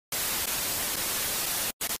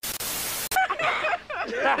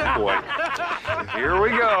Boy, here we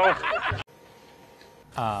go.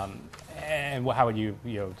 And how would you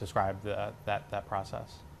describe that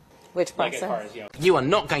process? Which process? Like as far as, you are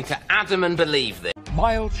not going to Adam and believe this.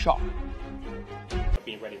 Mild shock.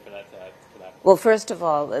 Being ready for that. Well, first of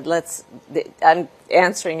all, I'm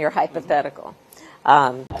answering your hypothetical.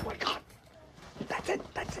 Oh my God. That's it.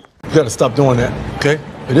 You got to stop doing that, okay?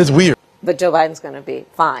 It is weird. But Joe Biden's going to be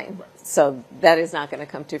fine. So that is not going to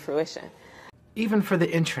come to fruition. Even for the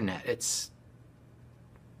internet, it's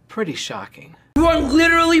pretty shocking. You are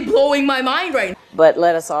literally blowing my mind right now. But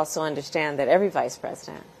let us also understand that every vice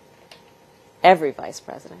president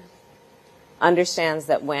understands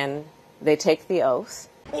that when they take the oath.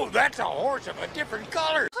 Oh, that's a horse of a different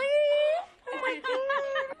color.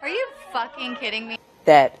 Are you fucking kidding me?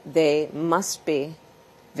 That they must be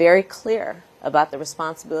very clear about the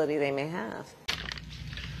responsibility they may have.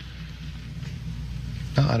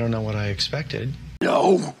 No, I don't know what I expected.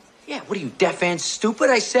 No. Yeah, what are you, deaf and stupid?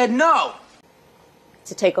 I said no.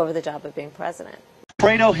 To take over the job of being president.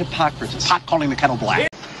 Fredo hypocrisy. Pot calling the kettle black.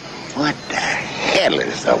 What the hell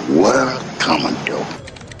is the world coming to?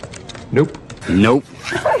 Nope. Nope.